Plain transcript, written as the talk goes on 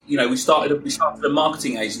we started a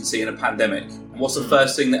marketing agency in a pandemic. And what's the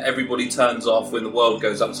first thing that everybody turns off when the world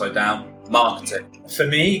goes upside down? Marketing. For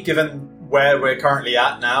me, given where we're currently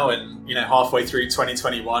at now and, halfway through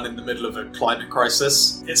 2021 in the middle of a climate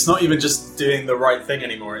crisis, it's not even just doing the right thing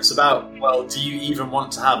anymore. It's about, well, do you even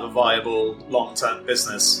want to have a viable long-term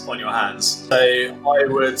business on your hands? So I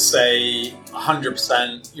would say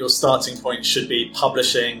 100% your starting point should be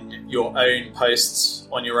publishing your own posts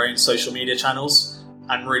on your own social media channels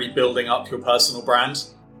and really building up your personal brand,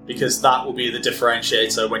 because that will be the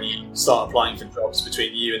differentiator when you start applying for jobs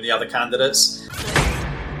between you and the other candidates.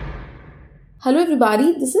 Hello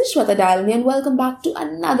everybody, this is Shweta Dalmi and welcome back to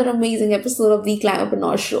another amazing episode of the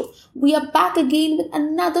Climapreneur Show. We are back again with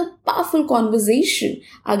another powerful conversation.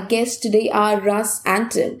 Our guests today are Russ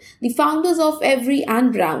and Tim, the founders of Avery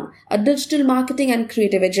and Brown, a digital marketing and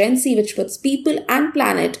creative agency which puts people and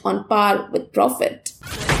planet on par with profit.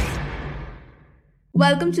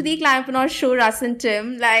 Welcome to the Climapreneur Show, Russ and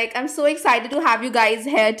Tim. I'm so excited to have you guys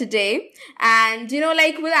here today. And,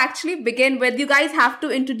 we'll actually begin with, you guys have to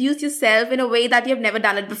introduce yourself in a way that you've never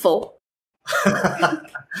done it before.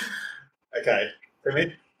 Okay.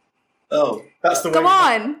 Really? Oh, that's the way. Come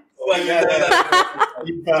on.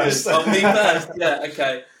 Me first. Me first. Yeah,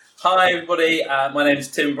 okay. Hi, everybody. My name is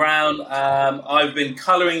Tim Brown. I've been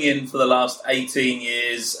colouring in for the last 18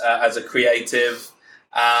 years as a creative.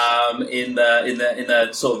 In the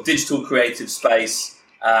sort of digital creative space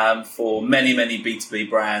for many B2B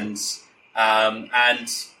brands, and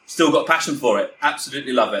still got passion for it.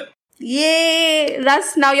 Absolutely love it. Yay!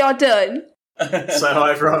 Russ, now your turn. So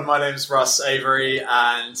hi everyone, my name's Russ Avery,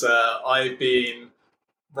 and I've been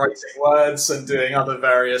writing words and doing other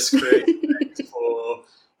various creative things for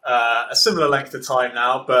a similar length of time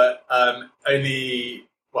now, but not only,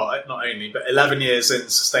 but 11 years in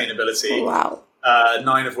sustainability. Oh, wow.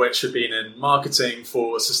 9 of which have been in marketing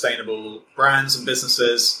for sustainable brands and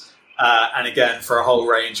businesses, and again for a whole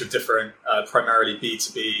range of different, primarily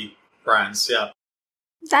B2B brands. Yeah.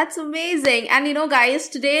 That's amazing. And guys,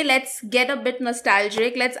 today let's get a bit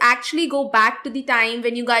nostalgic. Let's actually go back to the time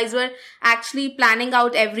when you guys were actually planning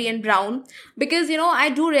out Avery and Brown. Because,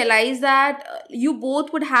 I do realize that you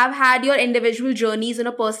both would have had your individual journeys on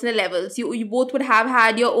a personal levels. You both would have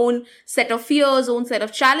had your own set of fears, own set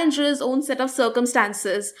of challenges, own set of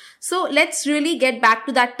circumstances. So let's really get back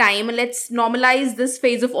to that time and let's normalize this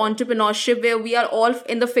phase of entrepreneurship where we are all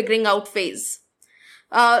in the figuring out phase.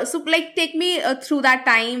 Take me through that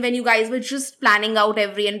time when you guys were just planning out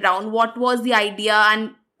Avery and Brown. What was the idea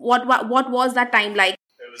and what was that time like?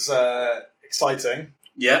 It was exciting.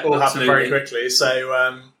 Yeah, it all happened very absolutely. quickly.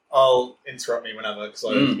 So I'll interrupt me whenever because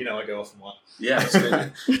I go off on one. Yeah,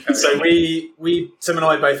 absolutely. So we Tim and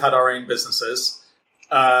I both had our own businesses.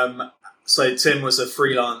 So Tim was a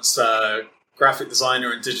freelance graphic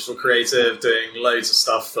designer and digital creative, doing loads of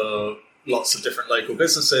stuff for lots of different local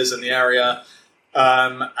businesses in the area.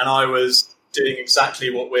 And I was doing exactly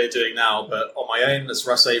what we're doing now, but on my own as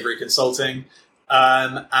Russ Avery Consulting.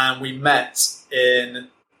 And we met in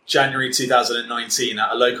January 2019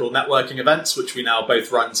 at a local networking event, which we now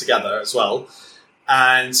both run together as well.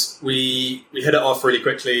 And we hit it off really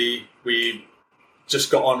quickly. We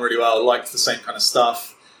just got on really well, liked the same kind of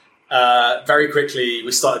stuff. Very quickly,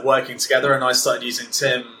 we started working together, and I started using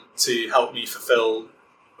Tim to help me fulfill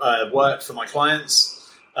work for my clients.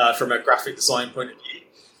 From a graphic design point of view.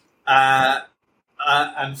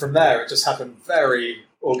 And from there, it just happened very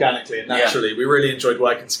organically and naturally. Yeah. We really enjoyed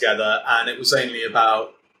working together, and it was only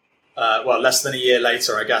about, less than a year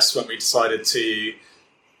later, I guess, when we decided that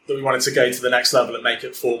we wanted to go to the next level and make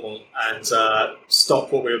it formal and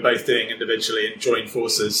stop what we were both doing individually and join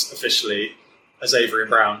forces officially as Avery and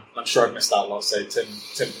Brown. I'm sure I've missed out a lot, so Tim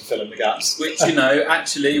can fill in the gaps. Which,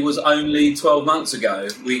 actually was only 12 months ago.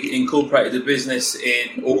 We incorporated the business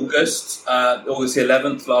in August the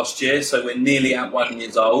 11th last year, so we're nearly at 1 year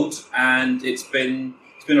old, and it's been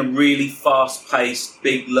a really fast-paced,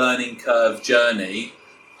 big learning curve journey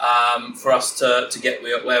for us to get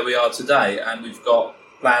where we are today. And we've got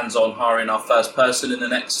plans on hiring our first person in the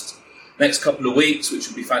next couple of weeks, which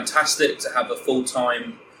would be fantastic to have a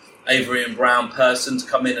full-time Avery and Brown person to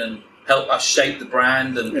come in and help us shape the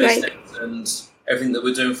brand and business and everything that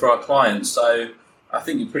we're doing for our clients. So I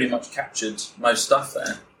think you pretty much captured most stuff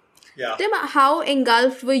there. Yeah. Tim, how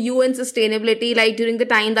engulfed were you in sustainability during the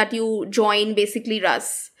time that you joined basically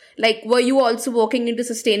Russ? Were you also walking into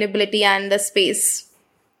sustainability and the space?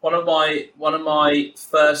 One of my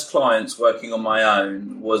first clients working on my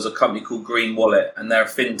own was a company called Green Wallet, and they're a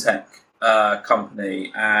fintech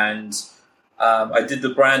company, and I did the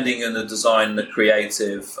branding and the design and the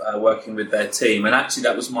creative working with their team. And actually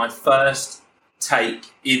that was my first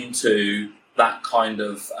take into that kind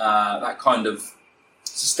of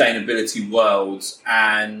sustainability world,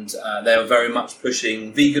 and they are very much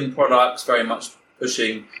pushing vegan products, very much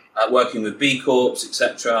pushing working with B Corps,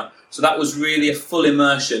 etc. So that was really a full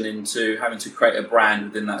immersion into having to create a brand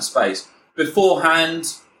within that space.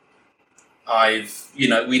 Beforehand, we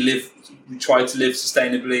tried to live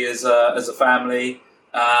sustainably as a family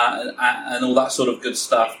and all that sort of good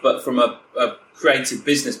stuff. But from a creative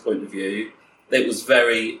business point of view, I was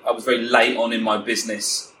very late on in my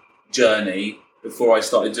business journey before I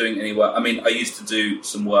started doing any work. I mean, I used to do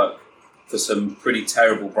some work for some pretty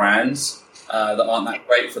terrible brands that aren't that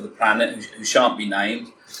great for the planet, who shan't be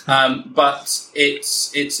named. But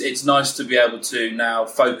it's nice to be able to now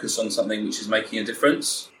focus on something which is making a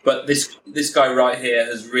difference. But this guy right here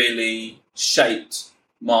has really shaped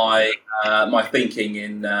my thinking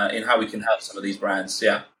in how we can help some of these brands.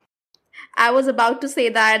 Yeah. I was about to say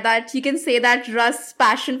that you can say that Russ'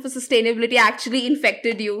 passion for sustainability actually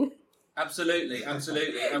infected you. Absolutely.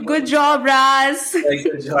 Good job, Russ.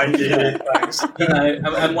 Good job. Thank you. Thanks.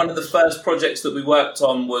 And one of the first projects that we worked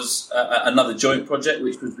on was another joint project,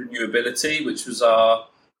 which was renewability, which was our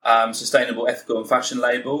sustainable, ethical, and fashion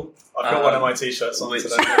label. I've got one of my T-shirts on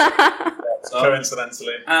today.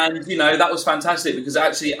 Coincidentally, and that was fantastic because it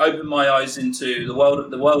actually opened my eyes into the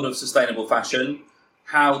world of sustainable fashion,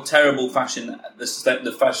 how terrible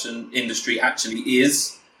the fashion industry actually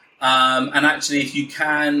is. And actually, if you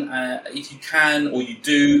can, or you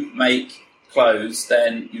do make clothes,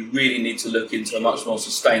 then you really need to look into a much more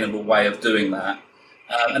sustainable way of doing that.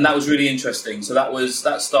 And that was really interesting. So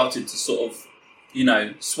that started to sort of,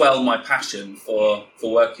 swell my passion for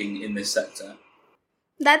working in this sector.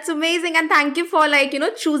 That's amazing. And thank you for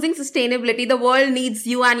choosing sustainability. The world needs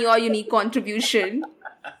you and your unique contribution.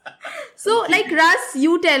 So, Russ,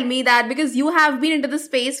 you tell me that because you have been into the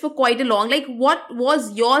space for quite a long, what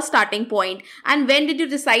was your starting point? And when did you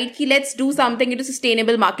decide, let's do something into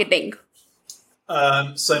sustainable marketing?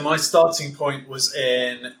 So my starting point was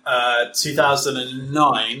in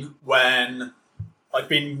 2009 when I'd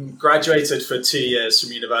been graduated for 2 years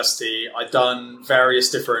from university. I'd done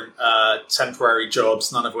various different temporary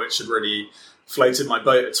jobs, none of which had really floated my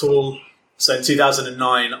boat at all. So in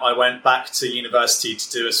 2009, I went back to university to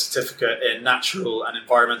do a certificate in natural and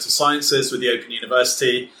environmental sciences with the Open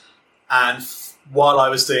University. And while I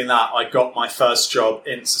was doing that, I got my first job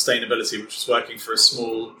in sustainability, which was working for a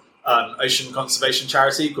small ocean conservation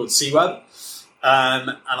charity called SeaWeb.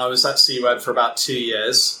 And I was at SeaWeb for about 2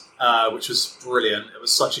 years, which was brilliant. It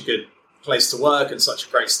was such a good place to work and such a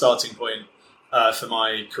great starting point for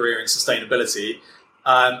my career in sustainability.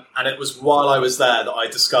 And it was while I was there that I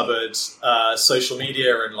discovered social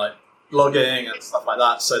media and blogging and stuff like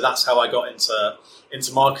that. So that's how I got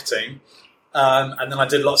into marketing. And then I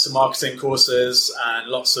did lots of marketing courses and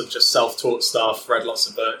lots of just self-taught stuff, read lots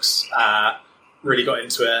of books, really got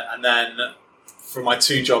into it. And then for my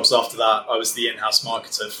 2 jobs after that, I was the in-house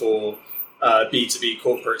marketer for B2B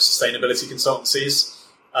corporate sustainability consultancies,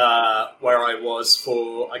 where I was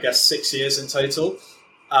for, I guess, 6 years in total.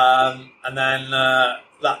 And then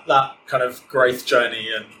that kind of growth journey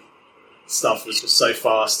and stuff was just so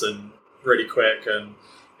fast and really quick, and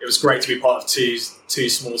it was great to be part of two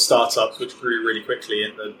small startups which grew really quickly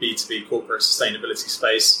in the B2B corporate sustainability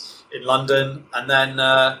space in London. And then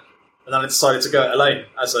I decided to go it alone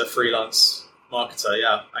as a freelance marketer,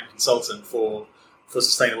 and consultant for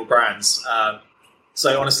sustainable brands.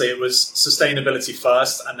 So honestly, it was sustainability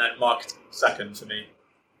first and then marketing second for me.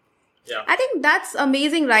 Yeah. I think that's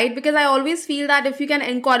amazing, right? Because I always feel that if you can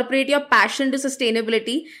incorporate your passion to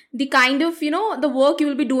sustainability, the kind of, the work you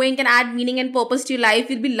will be doing can add meaning and purpose to your life.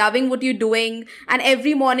 You'll be loving what you're doing. And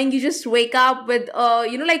every morning you just wake up with,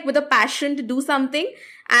 with a passion to do something.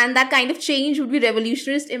 And that kind of change would be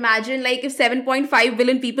revolutionary. Just imagine if 7.5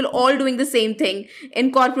 billion people all doing the same thing,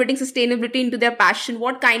 incorporating sustainability into their passion,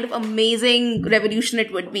 what kind of amazing revolution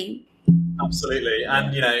it would be. Absolutely.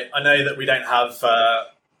 And, I know that we don't have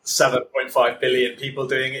 7.5 billion people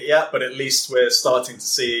doing it yet, but at least we're starting to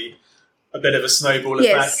see a bit of a snowball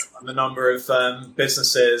effect on the number of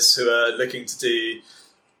businesses who are looking to do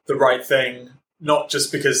the right thing, not just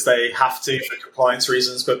because they have to for compliance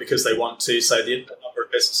reasons, but because they want to. So the number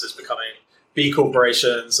of businesses becoming B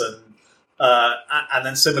corporations, and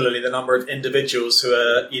then similarly the number of individuals who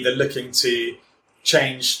are either looking to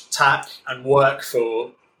change tack and work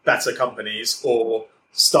for better companies or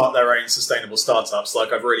start their own sustainable startups.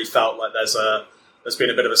 I've really felt like there's been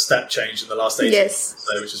a bit of a step change in the last 18 months,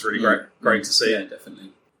 so, which is really great to see. Yeah,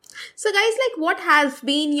 definitely. So guys, like what has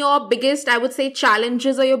been your biggest, I would say,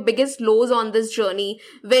 challenges or your biggest lows on this journey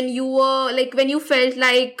when you were like, when you felt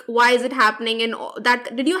like, why is it happening? And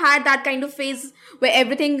that, did you had that kind of phase where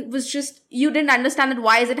everything was just, you didn't understand that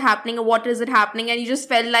why is it happening or what is it happening? And you just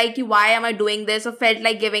felt like, why am I doing this? Or felt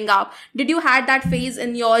like giving up. Did you had that phase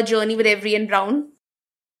in your journey with Avery and Brown?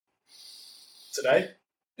 Today?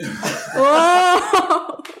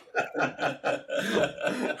 Oh!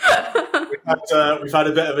 We've had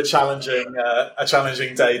a bit of a challenging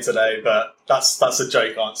day today, but that's a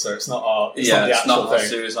joke answer. It's not our it's not a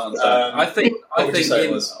serious answer. I think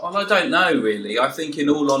well, I don't know really. I think in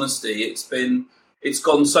all honesty, it's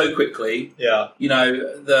gone so quickly. Yeah. You know,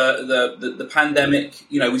 the pandemic.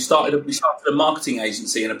 You know, we started a marketing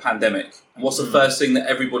agency in a pandemic. And what's the first thing that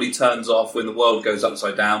everybody turns off when the world goes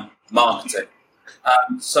upside down? Marketing.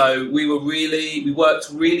 So we worked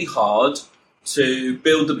really hard to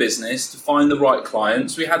build the business, to find the right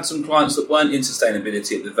clients. We had some clients that weren't in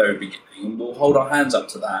sustainability at the very beginning, and we'll hold our hands up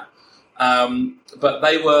to that. But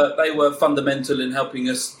they were fundamental in helping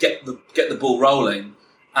us get the ball rolling.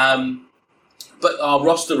 But our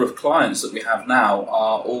roster of clients that we have now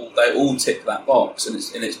they all tick that box, and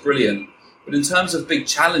it's brilliant. But in terms of big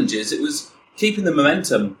challenges, it was keeping the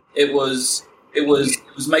momentum. It was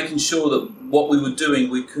making sure that what we were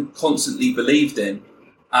doing we constantly believed in,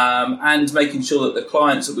 and making sure that the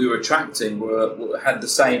clients that we were attracting had the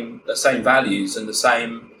same values and the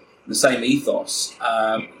same ethos,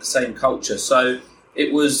 the same culture. So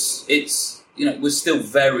it was still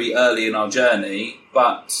very early in our journey,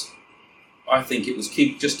 but I think it was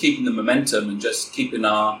keeping the momentum and just keeping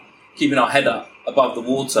our head up above the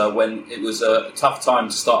water when it was a tough time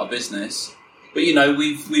to start a business. But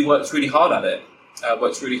we worked really hard at it.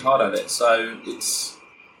 So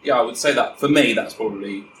I would say that for me, that's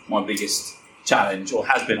probably my biggest challenge, or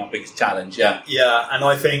has been our biggest challenge. Yeah. Yeah, and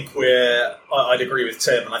I think I'd agree with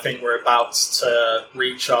Tim, and I think we're about to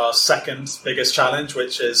reach our second biggest challenge,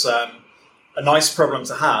 which is a nice problem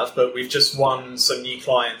to have, but we've just won some new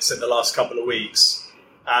clients in the last couple of weeks,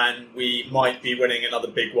 and we might be winning another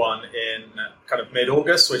big one in kind of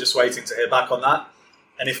mid-August. We're just waiting to hear back on that.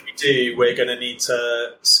 And if we do, we're going to need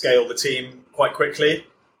to scale the team quite quickly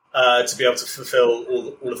to be able to fulfill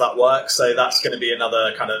all of that work. So that's going to be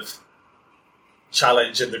another kind of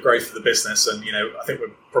challenge in the growth of the business. And, I think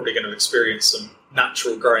we're probably going to experience some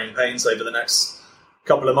natural growing pains over the next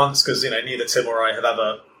couple of months because, neither Tim or I have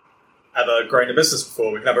ever grown a business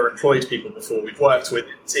before. We've never employed people before. We've worked with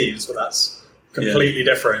teams, but that's completely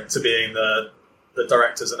different to being the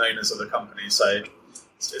directors and owners of the company. So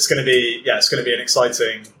it's going to be an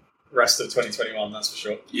exciting rest of 2021, that's for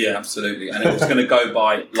sure. Yeah, absolutely. And it's going to go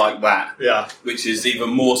by like that. Yeah. Which is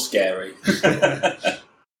even more scary.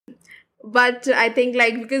 But I think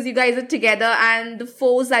because you guys are together and the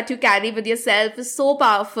force that you carry with yourself is so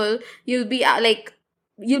powerful, you'll be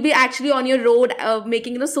actually on your road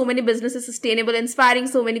making so many businesses sustainable, inspiring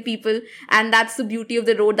so many people, and that's the beauty of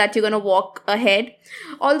the road that you're going to walk ahead.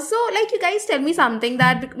 Also, you guys tell me something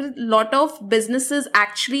that a lot of businesses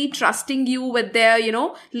actually trusting you with their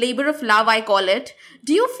labor of love, I call it.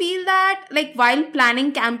 Do you feel that while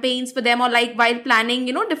planning campaigns for them, or while planning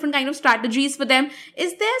different kind of strategies for them,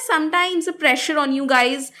 is there sometimes a pressure on you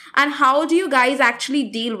guys, and how do you guys actually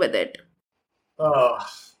deal with it?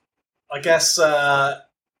 I guess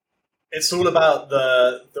it's all about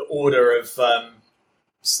the order of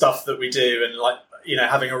stuff that we do, and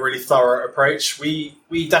having a really thorough approach. We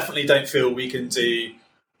definitely don't feel we can do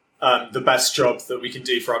the best job that we can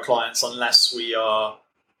do for our clients unless we are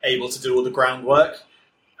able to do all the groundwork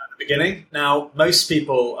at the beginning. Now, most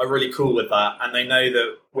people are really cool with that, and they know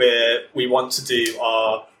that we want to do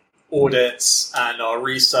our audits and our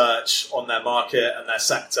research on their market and their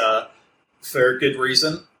sector for a good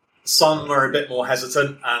reason. Some are a bit more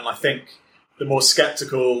hesitant, and I think the more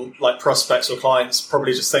skeptical prospects or clients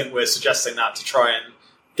probably just think we're suggesting that to try and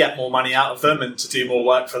get more money out of them and to do more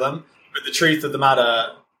work for them. But the truth of the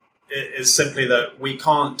matter is simply that we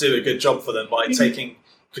can't do a good job for them by taking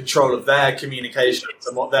control of their communications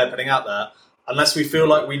and what they're putting out there unless we feel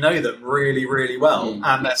like we know them really, really well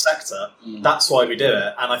and their sector. That's why we do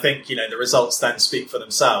it. And I think, the results then speak for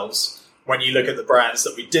themselves. When you look at the brands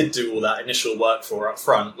that we did do all that initial work for up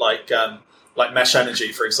front, like Mesh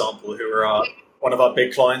Energy, for example, who are one of our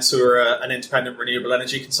big clients, who are an independent renewable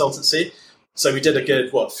energy consultancy. So we did a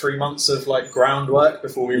good, 3 months of groundwork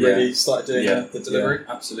before we really started doing the delivery.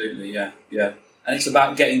 Yeah, absolutely, yeah. And it's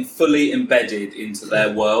about getting fully embedded into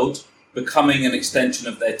their world, becoming an extension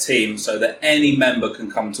of their team, so that any member can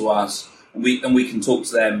come to us and we can talk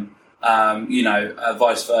to them.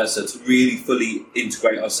 Vice versa, to really fully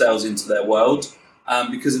integrate ourselves into their world.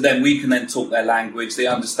 because then we can then talk their language. They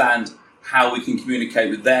understand how we can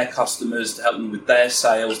communicate with their customers to help them with their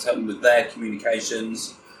sales, to help them with their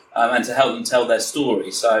communications, and to help them tell their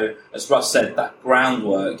story. So, as Russ said, that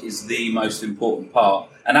groundwork is the most important part.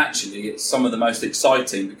 And actually, it's some of the most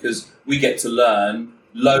exciting because we get to learn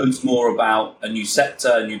loads more about a new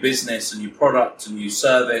sector, a new business, a new product, a new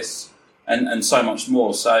service, and so much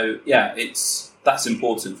more. So, yeah, that's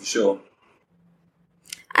important for sure.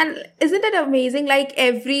 And isn't it amazing? Like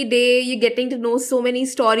every day you're getting to know so many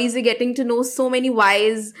stories, you're getting to know so many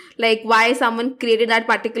whys, like why someone created that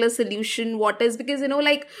particular solution, what is, because,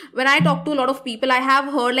 like when I talk to a lot of people, I have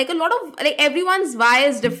heard like a lot of, like everyone's why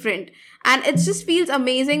is different. And it just feels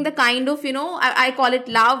amazing, the kind of, I call it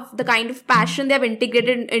love, the kind of passion they have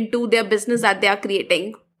integrated into their business that they are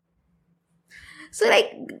creating. So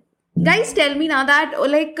like, guys, tell me now that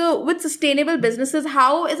with sustainable businesses,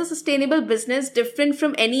 how is a sustainable business different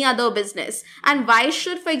from any other business? And why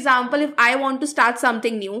should, for example, if I want to start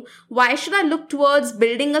something new, why should I look towards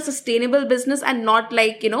building a sustainable business and not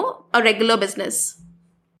like, a regular business?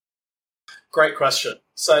 Great question.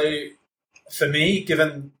 So for me,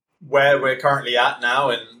 given where we're currently at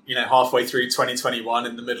now and, halfway through 2021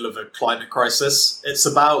 in the middle of a climate crisis, it's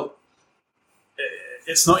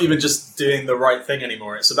not even just doing the right thing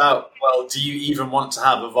anymore. It's about, well, do you even want to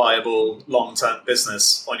have a viable long-term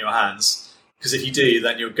business on your hands? Because if you do,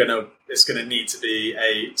 then it's gonna need to be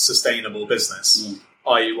a sustainable business,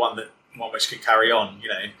 i.e. one which can carry on,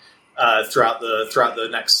 throughout the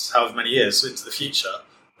next however many years into the future.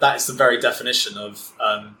 That is the very definition of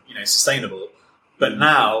sustainable. But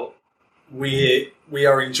now we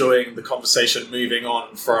are enjoying the conversation moving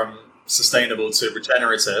on from sustainable to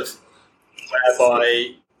regenerative,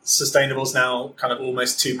 whereby sustainable is now kind of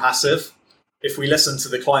almost too passive. If we listen to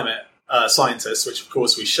the climate scientists, which of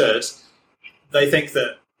course we should, they think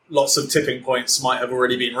that lots of tipping points might have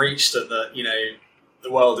already been reached and that,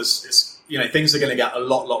 the world is things are going to get a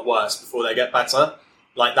lot worse before they get better.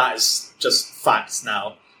 Like that is just facts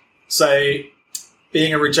now. So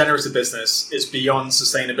being a regenerative business is beyond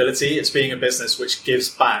sustainability. It's being a business which gives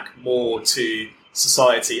back more to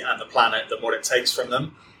society and the planet than what it takes from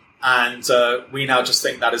them. And we now just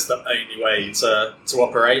think that is the only way to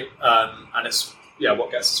operate. And it's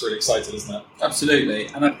what gets us really excited, isn't it? Absolutely.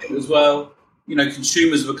 And I think as well,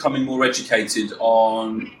 consumers are becoming more educated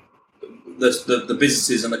on the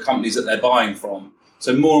businesses and the companies that they're buying from.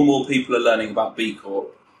 So more and more people are learning about B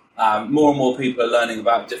Corp. More and more people are learning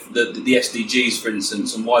about the SDGs, for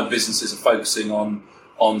instance, and why businesses are focusing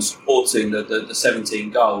on supporting the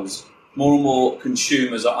 17 goals. More and more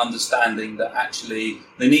consumers are understanding that actually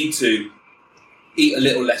they need to eat a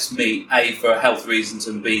little less meat, A, for health reasons,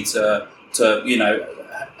 and B, to help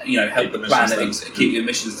the planet, keep the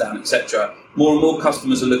emissions down, etc. More and more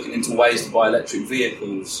customers are looking into ways to buy electric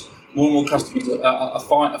vehicles. More and more customers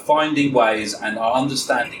are finding ways and are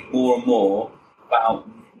understanding more and more about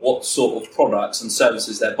what sort of products and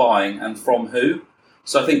services they're buying and from who.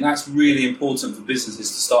 So I think that's really important for businesses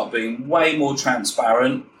to start being way more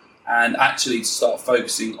transparent and actually to start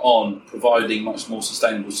focusing on providing much more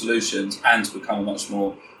sustainable solutions and to become a much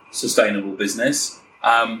more sustainable business.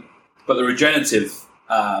 But the regenerative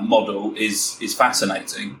model is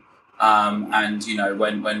fascinating. And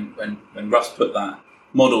when Russ put that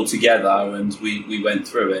model together and we went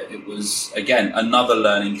through it, it was again another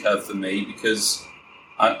learning curve for me because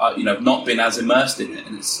I've not been as immersed in it,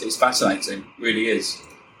 and it's fascinating, it really is.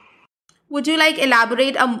 Would you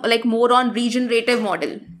elaborate more on regenerative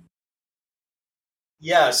model?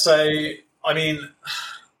 Yeah, so I mean,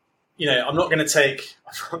 I'm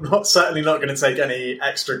certainly not going to take any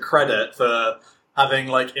extra credit for having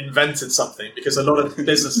invented something, because a lot of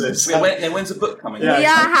businesses. When's the book coming? Yeah,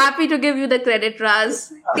 happy to give you the credit,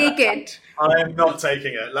 Russ. Take it. I am not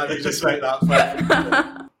taking it. Let me just make that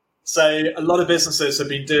clear. So a lot of businesses have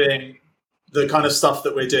been doing the kind of stuff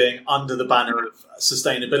that we're doing under the banner of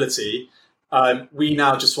sustainability. We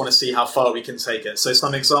now just want to see how far we can take it. So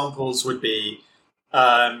some examples would be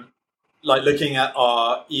looking at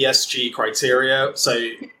our ESG criteria, so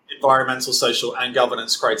environmental, social, and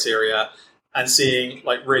governance criteria, and seeing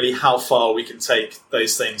really how far we can take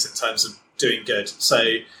those things in terms of doing good. So,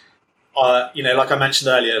 like I mentioned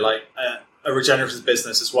earlier, a regenerative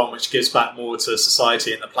business is one which gives back more to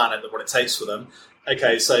society and the planet than what it takes for them.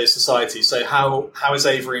 Okay, so society. So how is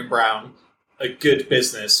Avery and Brown a good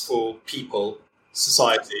business for people,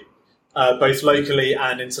 society, both locally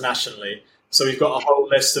and internationally? So we've got a whole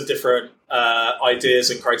list of different ideas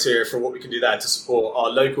and criteria for what we can do there to support our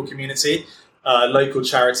local community, local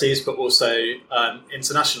charities, but also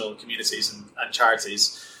international communities and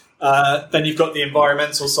charities. Then you've got the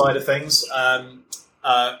environmental side of things.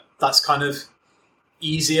 that's kind of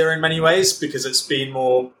easier in many ways because I've been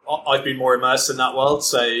more immersed in that world.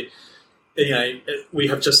 So, we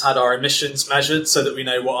have just had our emissions measured so that we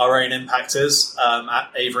know what our own impact is at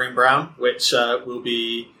Avery and Brown, which we'll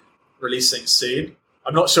be releasing soon.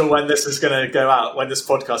 I'm not sure when this is going to go out, when this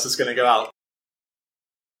podcast is going to go out.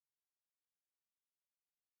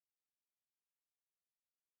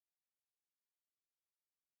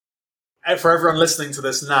 For everyone listening to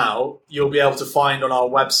this now, you'll be able to find on our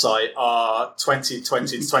website our 2020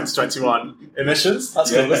 to 2021 emissions.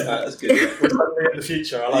 That's good, isn't it? That's good. Yeah. We're in the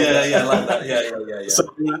future. I like that. Yeah, I like that.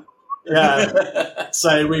 Yeah.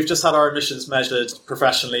 So we've just had our emissions measured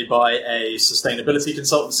professionally by a sustainability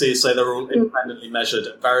consultancy. So they're all independently measured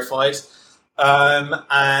and verified.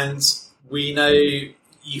 And we know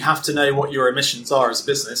you have to know what your emissions are as a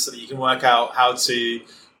business so that you can work out how to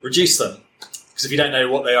reduce them. Because if you don't know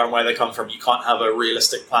what they are and where they come from, you can't have a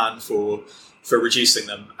realistic plan for reducing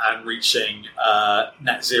them and reaching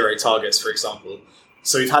net zero targets, for example.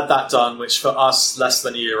 So we've had that done, which for us, less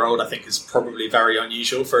than a year old, I think is probably very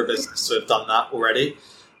unusual for a business to have done that already.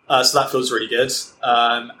 So that feels really good.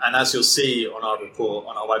 And as you'll see on our report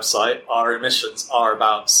on our website, our emissions are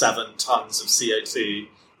about 7 tons of CO2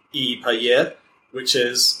 per year, which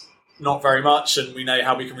is not very much. And we know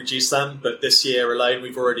how we can reduce them. But this year alone,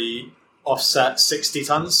 we've already offset 60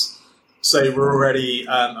 tons. So we're already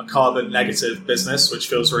a carbon negative business, which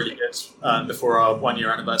feels really good before our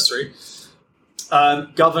 1-year anniversary.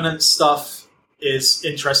 Governance stuff is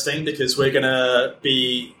interesting because we're going to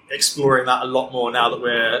be exploring that a lot more now that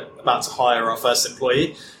we're about to hire our first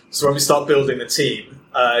employee. So when we start building the team,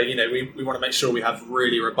 we want to make sure we have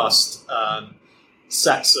really robust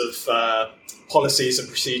sets of policies and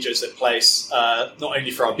procedures in place, not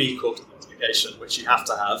only for our B Corp certification, which you have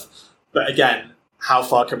to have, but again, how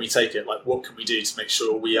far can we take it? Like, what can we do to make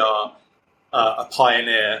sure we are a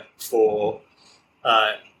pioneer for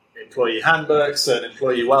employee handbooks and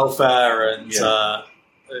employee welfare and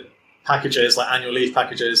packages like annual leave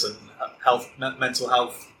packages and mental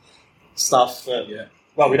health stuff?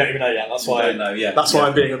 Well, we don't even know yet. That's why. That's why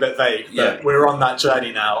I'm being a bit vague. But we're on that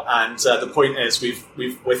journey now, and the point is,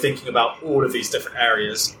 we're thinking about all of these different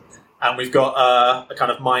areas, and we've got a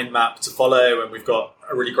kind of mind map to follow, and we've got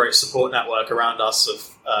a really great support network around us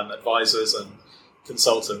of advisors and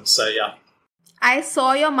consultants. So I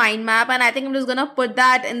saw your mind map, and I think I'm just gonna put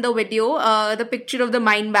that in the video, the picture of the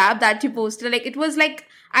mind map that you posted. Like, it was like,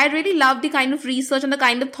 I really love the kind of research and the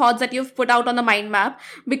kind of thoughts that you've put out on the mind map,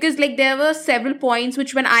 because like there were several points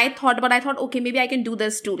which when I thought about, I thought, okay, maybe I can do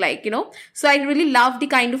this too, so I really love the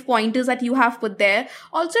kind of pointers that you have put there.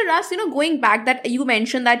 Also, Russ, going back that you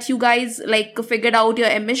mentioned that you guys figured out your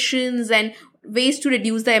emissions and ways to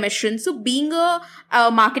reduce the emissions. So being a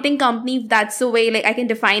marketing company, if that's the way I can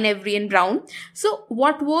define Avery and Brown. So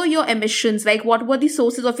what were your emissions? What were the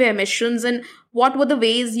sources of your emissions, and what were the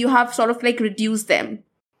ways you have sort of reduced them?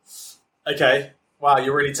 Okay. Wow,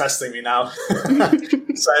 you're really testing me now.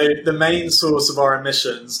 So the main source of our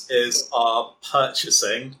emissions is our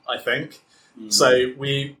purchasing, I think. So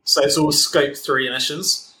it's all scope 3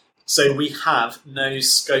 emissions. So we have no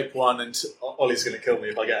scope 1 and 2. Ollie's going to kill me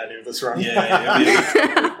if I get any of this wrong.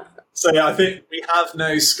 So I think we have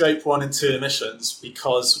no scope 1 and 2 emissions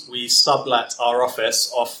because we sublet our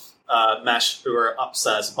office off Mesh, who are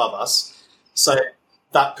upstairs above us. So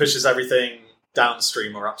that pushes everything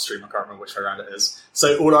downstream or upstream. I can't remember which way around it is.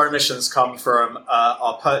 So all our emissions come from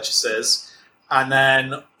our purchases, and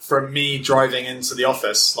then from me driving into the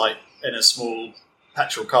office, in a small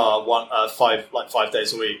petrol car, 5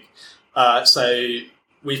 days a week. So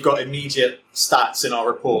we've got immediate stats in our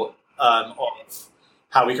report of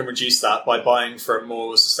how we can reduce that by buying from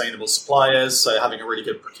more sustainable suppliers, so having a really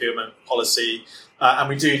good procurement policy. And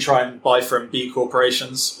we do try and buy from B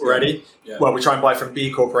corporations already. Well, we try and buy from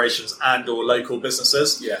B corporations and or local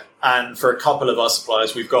businesses. And for a couple of our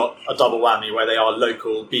suppliers, we've got a double whammy where they are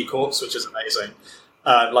local B Corps, which is amazing.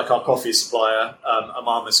 Like our coffee supplier,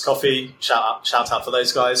 Amama's Coffee. Shout out for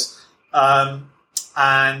those guys.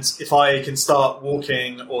 And if I can start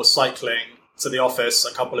walking or cycling to the office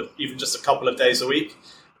even just a couple of days a week,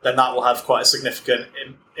 then that will have quite a significant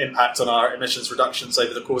impact on our emissions reductions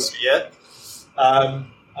over the course of a year.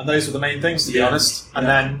 And those are the main things, to be honest. And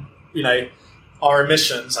then, our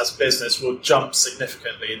emissions as a business will jump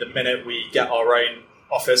significantly the minute we get our own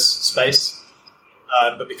office space.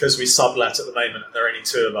 But because we sublet at the moment, and there are only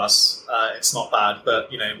 2 of us, it's not bad. But,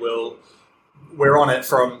 we're on it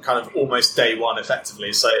from kind of almost day one,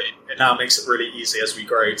 effectively. So it now makes it really easy as we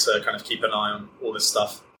grow to kind of keep an eye on all this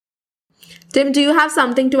stuff. Tim, do you have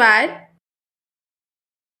something to add?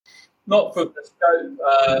 Not from the scope,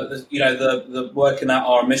 the working out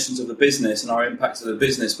our emissions of the business and our impacts of the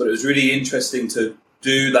business, but it was really interesting to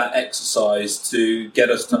do that exercise to get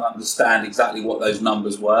us to understand exactly what those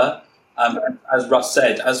numbers were. As Russ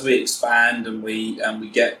said, as we expand and we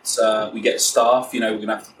get staff, we're going to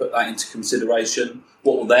have to put that into consideration.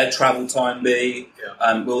 What will their travel time be?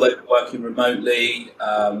 Yeah. Will they be working remotely?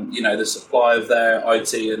 The supply of their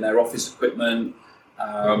IT and their office equipment.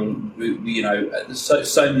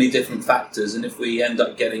 There's so many different factors, and if we end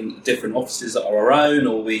up getting different offices that are our own,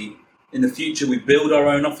 or in the future we build our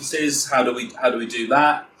own offices, how do we do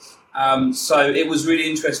that? So it was really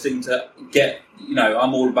interesting to get,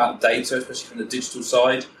 I'm all about data, especially from the digital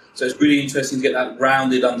side. So it's really interesting to get that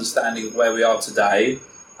rounded understanding of where we are today,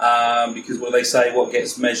 because when they say what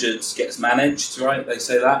gets measured gets managed, right? They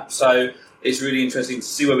say that. So it's really interesting to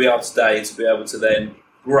see where we are today to be able to then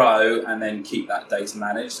grow and then keep that data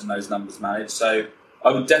managed and those numbers managed. So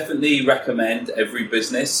I would definitely recommend every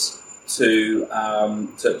business to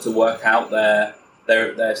work out their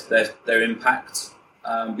impact,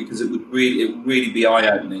 because it would really be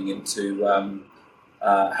eye-opening into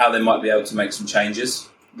how they might be able to make some changes.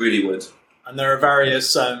 Really would. And there are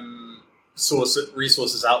various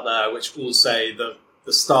resources out there which all say that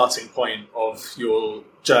the starting point of your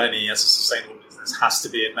journey as a sustainable business has to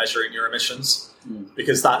be in measuring your emissions.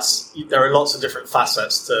 Because there are lots of different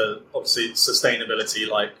facets to obviously sustainability,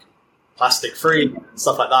 like plastic free and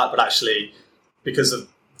stuff like that. But actually, because of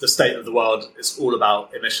the state of the world, it's all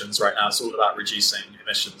about emissions right now. It's all about reducing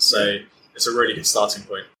emissions. So it's a really good starting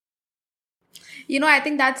point. I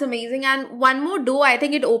think that's amazing. And one more I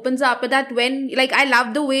think it opens up that I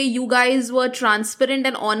love the way you guys were transparent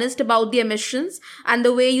and honest about the emissions, and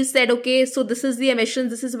the way you said, okay, so this is the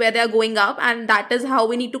emissions, this is where they're going up, and that is how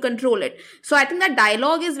we need to control it. So I think that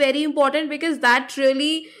dialogue is very important, because that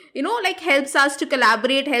really, helps us to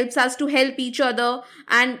collaborate, helps us to help each other.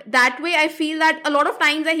 And that way I feel that a lot of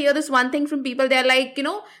times I hear this one thing from people, they're like,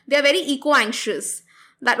 they're very eco-anxious.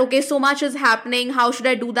 That, okay, so much is happening. How should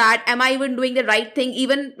I do that? Am I even doing the right thing?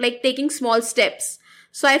 Even taking small steps.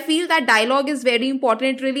 So I feel that dialogue is very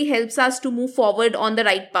important. It really helps us to move forward on the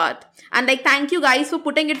right path. And thank you guys for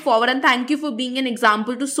putting it forward, and thank you for being an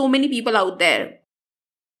example to so many people out there.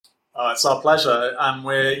 It's our pleasure, and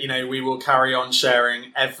we will carry on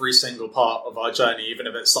sharing every single part of our journey, even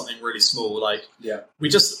if it's something really small. We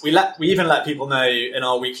even let people know in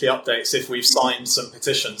our weekly updates if we've signed some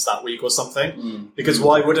petitions that week or something. Because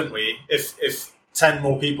why wouldn't we? If 10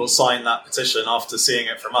 more people sign that petition after seeing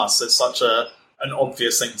it from us, it's such an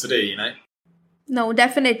obvious thing to do, No,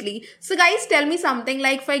 definitely. So guys, tell me something,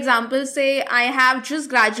 for example, say I have just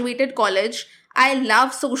graduated college. I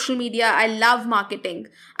love social media. I love marketing,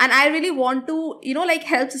 and I really want to,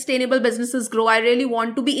 help sustainable businesses grow. I really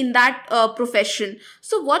want to be in that profession.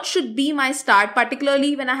 So what should be my start,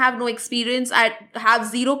 particularly when I have no experience? I have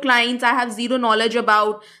zero clients. I have zero knowledge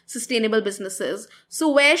about sustainable businesses. So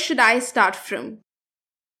where should I start from?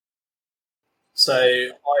 So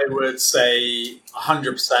I would say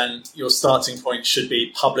 100% your starting point should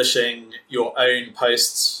be publishing your own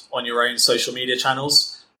posts on your own social media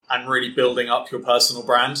channels and really building up your personal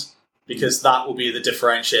brand, because that will be the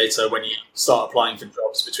differentiator when you start applying for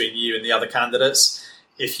jobs between you and the other candidates.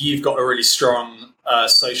 If you've got a really strong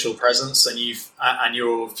social presence and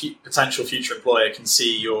your potential future employer can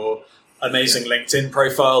see your amazing LinkedIn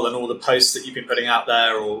profile and all the posts that you've been putting out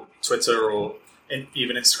there, or Twitter, or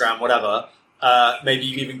even Instagram, whatever, maybe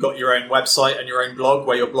you've even got your own website and your own blog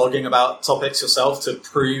where you're blogging about topics yourself to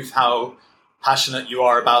prove how passionate you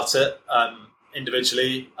are about it.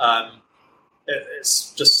 Individually,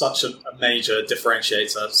 it's just such a major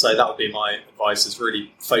differentiator. So that would be my advice, is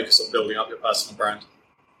really focus on building up your personal brand.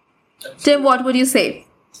 Tim, what would you say?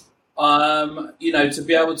 To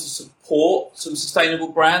be able to support some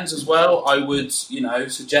sustainable brands as well, I would,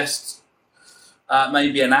 suggest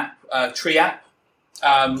maybe an app, Tree app.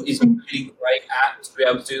 Is a really great app to be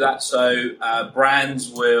able to do that. So brands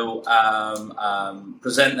will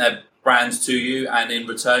present their brands to you, and in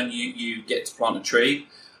return you get to plant a tree,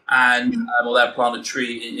 and or they'll plant a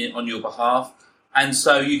tree on your behalf. And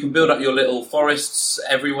so you can build up your little forests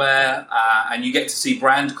everywhere, and you get to see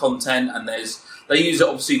brand content. And they use it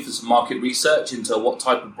obviously for some market research into what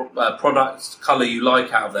type of product colour you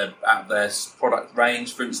like out of their product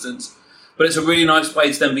range, for instance. But it's a really nice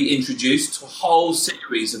way to then be introduced to a whole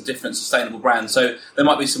series of different sustainable brands. So there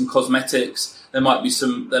might be some cosmetics, there might be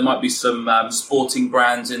some sporting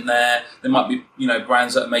brands in there. There might be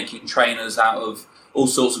brands that are making trainers out of all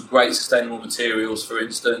sorts of great sustainable materials, for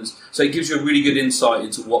instance. So it gives you a really good insight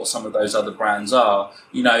into what some of those other brands are.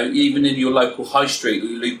 You know, even in your local high street or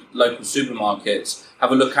your local supermarkets,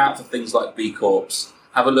 have a look out for things like B Corps.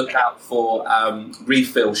 Have a look out for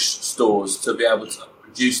refill stores to be able to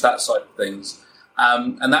reduce that side of things.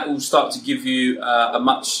 And that will start to give you a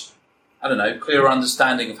much, clearer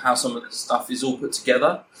understanding of how some of this stuff is all put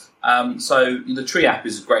together. So the Tree app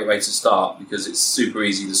is a great way to start because it's super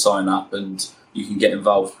easy to sign up and you can get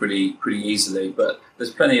involved pretty easily. But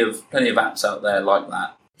there's plenty of apps out there like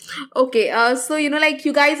that. Okay, so like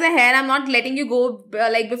you guys are here. I'm not letting you go.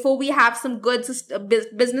 Before we have some good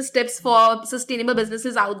business tips for sustainable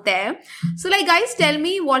businesses out there. So, like, guys, tell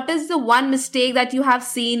me, what is the one mistake that you have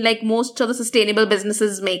seen like most of the sustainable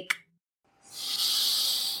businesses make?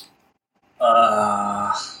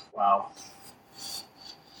 Wow,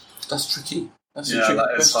 that's tricky. That's a tricky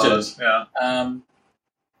question. Is hard. Yeah.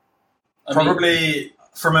 Probably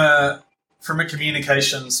from a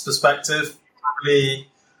communications perspective, probably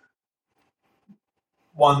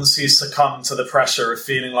ones who succumb to the pressure of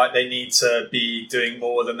feeling like they need to be doing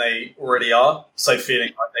more than they already are. So feeling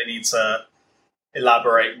like they need to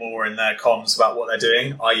elaborate more in their comms about what they're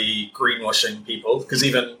doing, i.e. greenwashing people. Because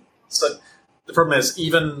the problem is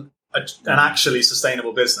even an actually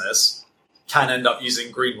sustainable business can end up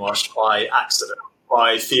using greenwash by accident,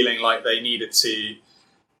 by feeling like they needed to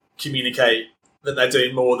communicate that they're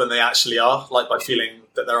doing more than they actually are, like by feeling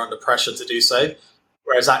that they're under pressure to do so.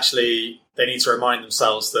 Whereas actually they need to remind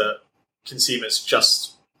themselves that consumers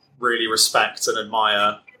just really respect and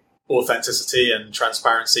admire authenticity and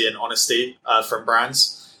transparency and honesty from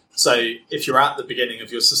brands. So if you're at the beginning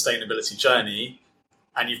of your sustainability journey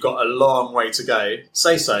and you've got a long way to go,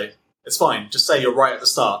 say so. It's fine. Just say you're right at the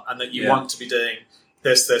start and that you want to be doing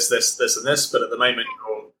this, and this. But at the moment,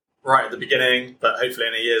 you're right at the beginning, but hopefully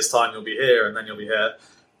in a year's time, you'll be here and then you'll be here.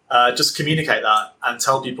 Just communicate that and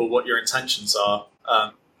tell people what your intentions are.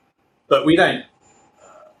 But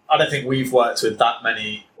I don't think we've worked with that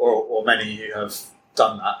many or many who have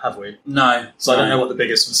done that, have we? No. So I don't know what the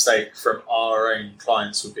biggest mistake from our own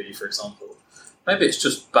clients would be, for example. Maybe it's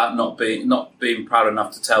just about not being proud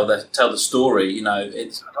enough to tell the story. You know,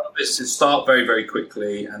 it's a lot of businesses start very, very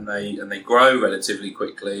quickly and they grow relatively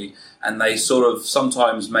quickly, and they sort of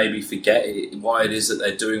sometimes maybe forget why it is that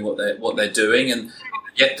they're doing what they're doing, and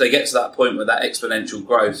yet they get to that point where that exponential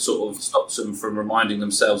growth sort of stops them from reminding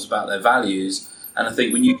themselves about their values. And I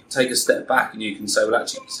think when you take a step back and you can say, well,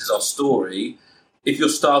 actually, this is our story. If you're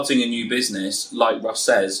starting a new business, like Russ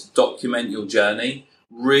says, document your journey.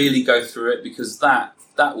 Really go through it, because that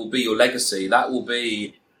will be your legacy. That will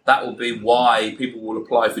be why people will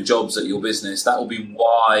apply for jobs at your business. That will be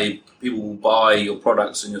why people will buy your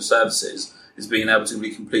products and your services, is being able to be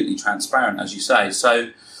completely transparent, as you say. So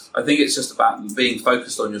I think it's just about being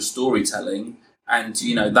focused on your storytelling, and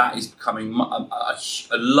that is becoming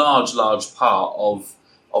a large part of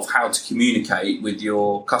how to communicate with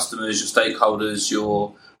your customers, your stakeholders,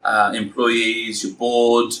 your employees, your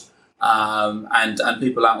board. And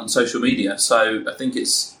people out on social media. So I think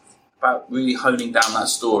it's about really honing down that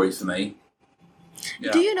story for me.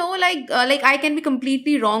 Yeah. Do you know, like I can be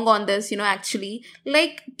completely wrong on this, actually.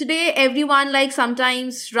 Like today, everyone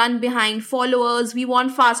sometimes run behind followers. We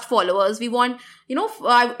want fast followers. We want,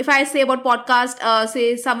 if I say about podcast,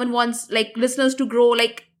 say someone wants listeners to grow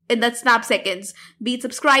in that snap seconds, be it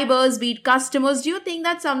subscribers, be it customers. Do you think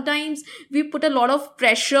that sometimes we put a lot of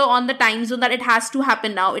pressure on the time zone that it has to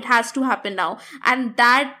happen now, and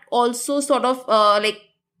that also sort of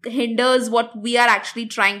hinders what we are actually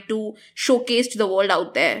trying to showcase to the world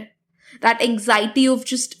out there? That anxiety of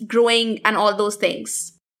just growing and all those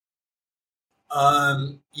things.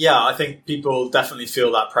 Yeah, I think people definitely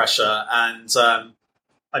feel that pressure,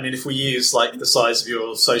 and if we use the size of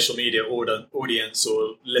your social media audience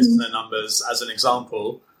or listener numbers as an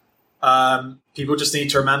example, people just need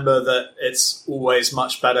to remember that it's always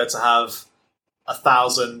much better to have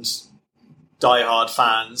 1,000 diehard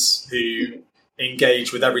fans who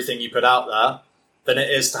engage with everything you put out there than it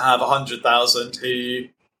is to have 100,000 who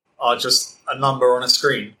are just a number on a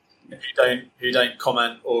screen, who don't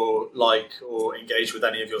comment or like or engage with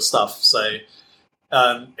any of your stuff. So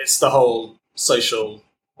it's the whole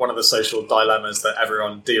one of the social dilemmas that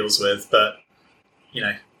everyone deals with, but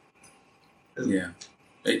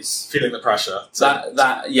it's feeling the pressure.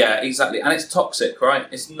 Yeah, exactly, and it's toxic, right?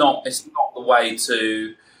 It's not the way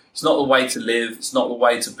to live. It's not the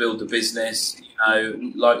way to build a business.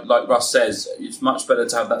 Like Russ says, it's much better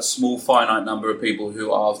to have that small finite number of people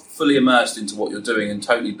who are fully immersed into what you're doing and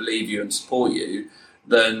totally believe you and support you,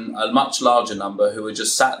 than a much larger number who are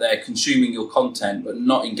just sat there consuming your content but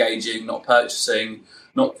not engaging, not purchasing,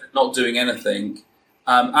 not doing anything.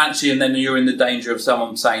 Actually, and then you're in the danger of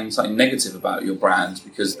someone saying something negative about your brand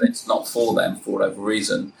because it's not for them for whatever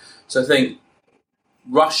reason. So I think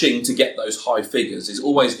rushing to get those high figures is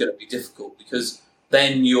always going to be difficult because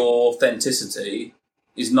then your authenticity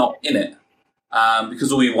is not in it,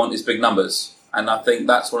 because all you want is big numbers. And I think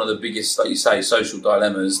that's one of the biggest, like you say, social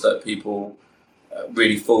dilemmas that people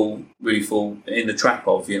really fall in the trap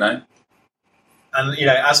of, you know. And, you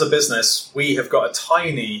know, as a business, we have got a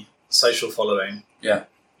tiny social following. Yeah.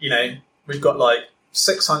 You know, we've got like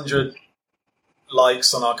 600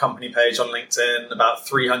 likes on our company page on LinkedIn, about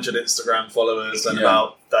 300 Instagram followers, and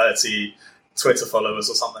about 30 Twitter followers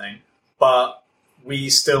or something. But we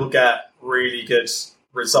still get really good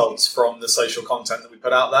results from the social content that we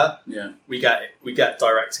put out there. Yeah. We get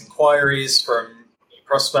direct inquiries from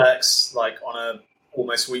prospects, like on a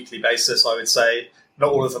almost weekly basis, I would say.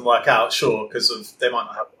 Not all of them work out, sure, because they might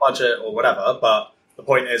not have the budget or whatever, but the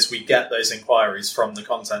point is we get those inquiries from the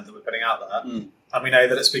content that we're putting out there. And we know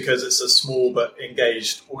that it's because it's a small but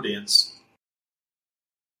engaged audience.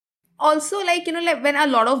 Also, like, you know, like when a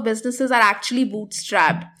lot of businesses are actually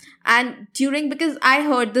bootstrapped, and because I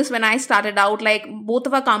heard this when I started out, like both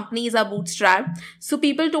of our companies are bootstrapped. So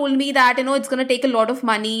people told me that, you know, it's going to take a lot of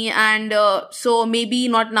money, and so maybe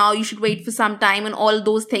not now, you should wait for some time, and all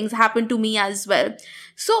those things happened to me as well.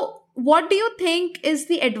 So what do you think is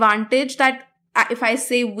the advantage that, if I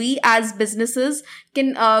say we as businesses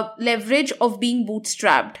can leverage of being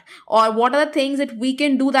bootstrapped? Or what are the things that we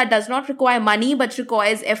can do that does not require money but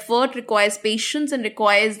requires effort, requires patience, and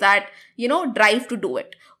requires that, you know, drive to do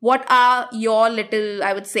it? What are your little,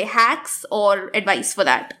 I would say, hacks or advice for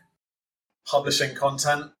that? Publishing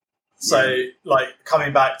content. So like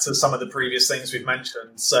coming back to some of the previous things we've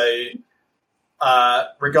mentioned. So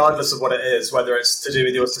regardless of what it is, whether it's to do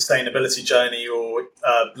with your sustainability journey or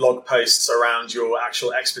blog posts around your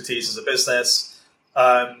actual expertise as a business,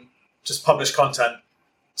 just publish content.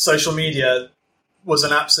 Social media was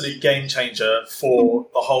an absolute game changer for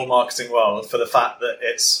the whole marketing world, for the fact that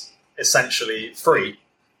it's essentially free.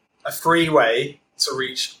 A free way to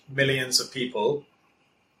reach millions of people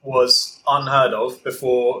was unheard of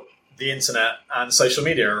before the internet and social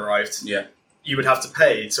media arrived. Yeah. You would have to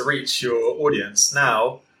pay to reach your audience.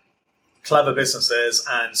 Now, clever businesses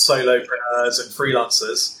and solopreneurs and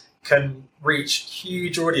freelancers can reach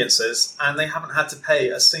huge audiences, and they haven't had to pay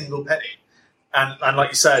a single penny. And like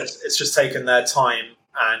you said, it's just taken their time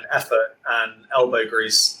and effort and elbow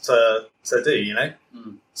grease to do, you know?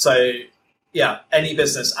 So, yeah, any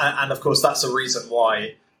business. And of course, that's a reason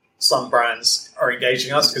why some brands are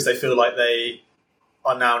engaging us, because they feel like they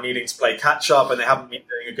are now needing to play catch up and they haven't been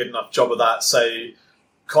doing a good enough job of that. So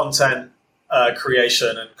content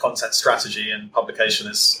creation and content strategy and publication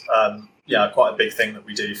is quite a big thing that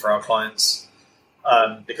we do for our clients,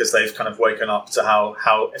 because they've kind of woken up to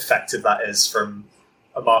how effective that is from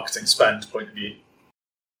a marketing spend point of view.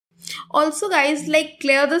 Also, guys, like,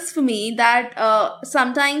 clear this for me that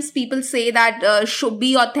sometimes people say that should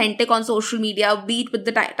be authentic on social media, be it with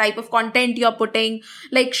the type of content you're putting,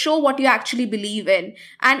 like show what you actually believe in.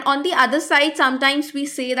 And on the other side, sometimes we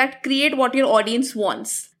say that create what your audience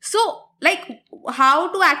wants. So, like,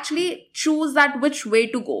 how to actually choose that, which way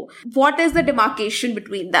to go? What is the demarcation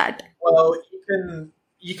between that? Well,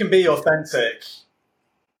 you can be authentic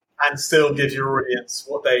and still give your audience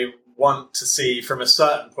what they want to see from a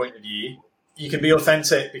certain point of view. You can be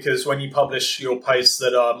authentic because when you publish your posts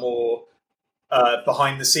that are more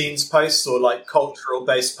behind the scenes posts or like cultural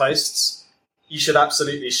based posts, you should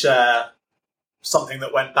absolutely share something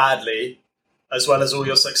that went badly as well as all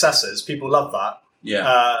your successes. People love that.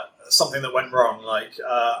 Yeah. Something that went wrong, like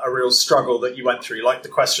a real struggle that you went through, like the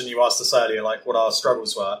question you asked us earlier, like what our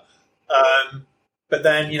struggles were. But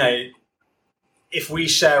then, you know, if we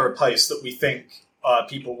share a post that we think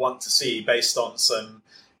people want to see based on some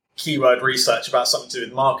keyword research about something to do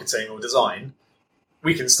with marketing or design,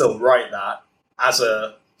 we can still write that as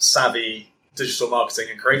a savvy digital marketing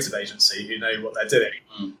and creative agency who know what they're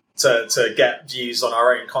doing to get views on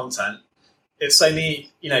our own content. It's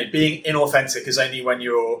only, you know, being inauthentic is only when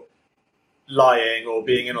you're lying or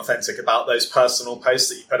being inauthentic about those personal posts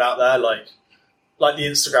that you put out there, like the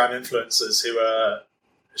Instagram influencers who are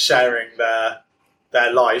sharing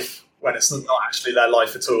their life when it's not actually their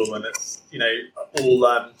life at all, and it's, you know,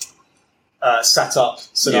 all set up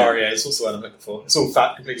scenarios. What's the word I'm looking for? It's all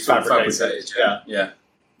completely fabricated. Yeah.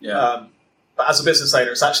 But as a business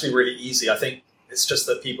owner, it's actually really easy. I think it's just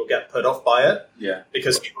that people get put off by it. Yeah.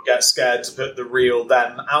 Because people get scared to put the real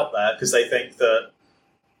them out there because they think that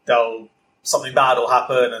they'll something bad will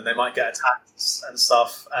happen and they might get attacked and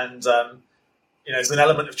stuff. And, there's an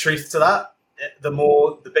element of truth to that.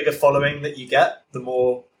 The bigger following that you get, the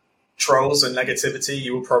more trolls and negativity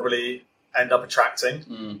you will probably end up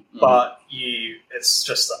attracting. But it's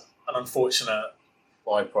just an unfortunate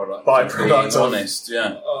byproduct being honest,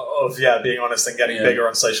 being honest and getting bigger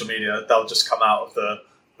on social media. They'll just come out of the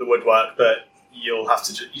woodwork, but you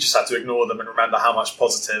just have to ignore them and remember how much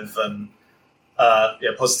positive and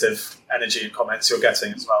positive energy and comments you're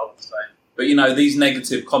getting as well. So. But these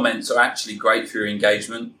negative comments are actually great for your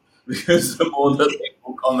engagement, because the more that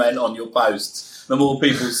people comment on your posts, the more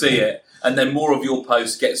people see it, and then more of your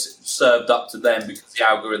post gets served up to them because the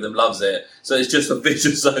algorithm loves it. So it's just a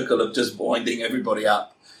vicious circle of just winding everybody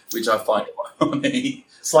up, which I find quite funny.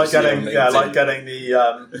 It's like getting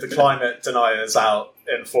the climate deniers out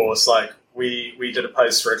in force. Like we did a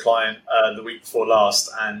post for a client the week before last,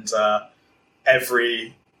 and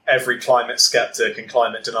every climate skeptic and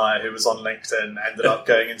climate denier who was on LinkedIn ended up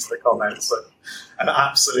going into the comments and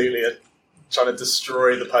absolutely trying to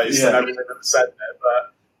destroy the post and everything that was said there.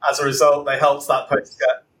 But as a result, they helped that post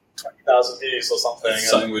get 20,000 views or something. It's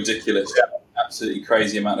something ridiculous. Absolutely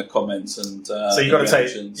crazy amount of comments and so you've got to take.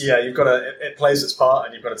 It plays its part,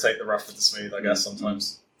 and you've got to take the rough with the smooth, I guess,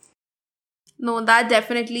 sometimes. No, that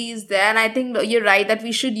definitely is there. And I think you're right that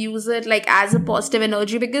we should use it like as a positive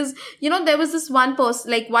energy, because, there was this one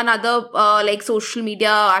person, like one other, social media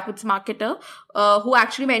marketer, who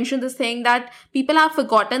actually mentioned this thing that people have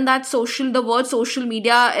forgotten that the word social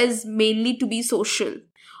media is mainly to be social.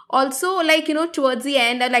 Also, towards the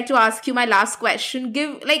end, I'd like to ask you my last question.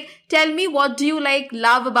 Tell me, what do you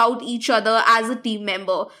love about each other as a team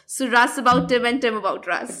member? So Russ about Tim and Tim about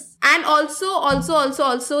Russ. And also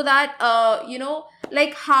that,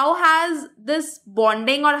 how has this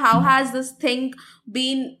bonding or how has this thing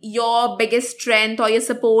been your biggest strength or your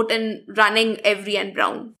support in running Avery and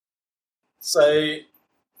Brown? So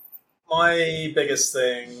my biggest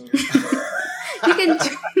thing... You can...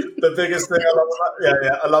 The biggest thing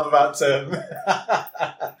I love about Tim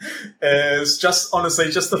is just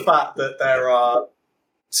the fact that there are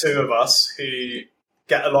two of us who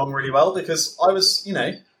get along really well, because I was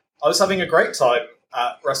having a great time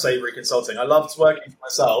at Russ Avery Consulting. I loved working for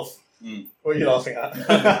myself. What are you laughing at?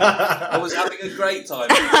 I was having a great time.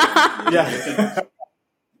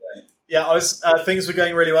 Things were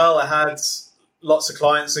going really well. I had lots of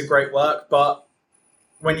clients and great work, but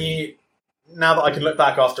now that I can look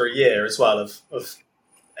back after a year as well of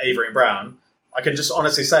Avery and Brown, I can just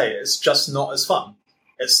honestly say it's just not as fun.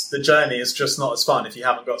 The journey is just not as fun if you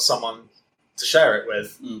haven't got someone to share it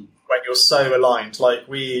with when you're so aligned. Like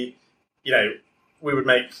we would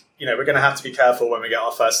make, we're going to have to be careful when we get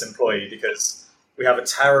our first employee, because we have a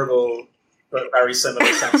terrible but very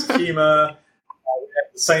similar sense of humor. We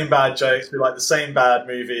get the same bad jokes, we like the same bad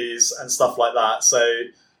movies and stuff like that. So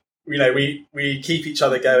we keep each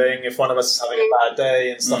other going if one of us is having a bad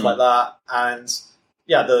day and stuff like that. And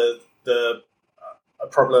a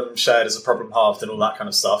problem shared is a problem halved and all that kind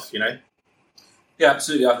of stuff, Yeah,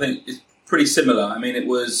 absolutely. I think it's pretty similar. I mean, it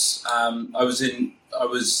was,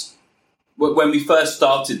 when we first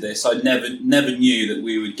started this, I never knew that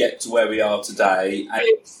we would get to where we are today and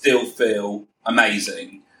it still feel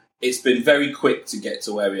amazing. It's been very quick to get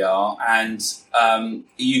to where we are, and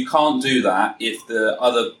you can't do that if the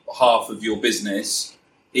other half of your business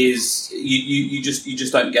is you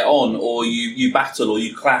just don't get on, or you battle, or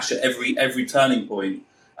you clash at every turning point.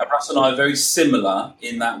 And Russ and I are very similar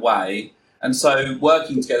in that way, and so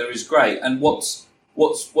working together is great. And what's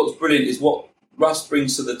brilliant is what Russ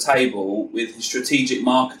brings to the table with his strategic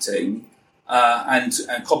marketing and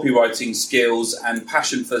copywriting skills and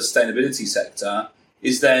passion for the sustainability sector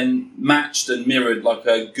is then matched and mirrored like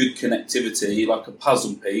a good connectivity, like a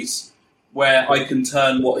puzzle piece, where I can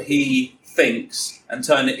turn what he thinks and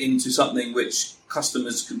turn it into something which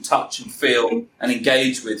customers can touch and feel and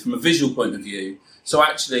engage with from a visual point of view. So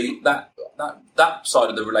actually that side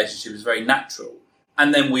of the relationship is very natural.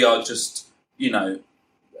 And then we are just,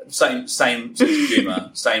 same sense of humour,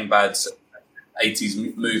 same bad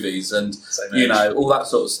 80s movies and, all that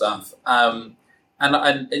sort of stuff.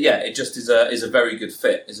 And it just is a very good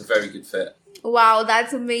fit. It's a very good fit. Wow,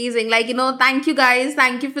 that's amazing. Thank you guys.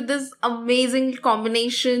 Thank you for this amazing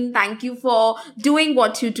combination. Thank you for doing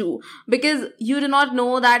what you do, because you do not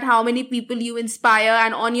know that how many people you inspire,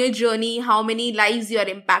 and on your journey, how many lives you are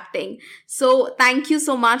impacting. So thank you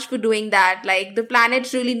so much for doing that. The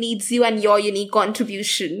planet really needs you and your unique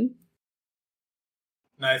contribution.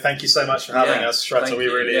 No, thank you so much for having us, Shweta. We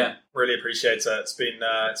really appreciate it. It's been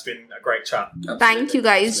a great chat. Absolutely. Thank you,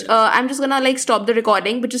 guys. I'm just gonna stop the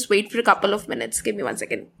recording, but just wait for a couple of minutes. Give me 1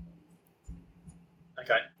 second.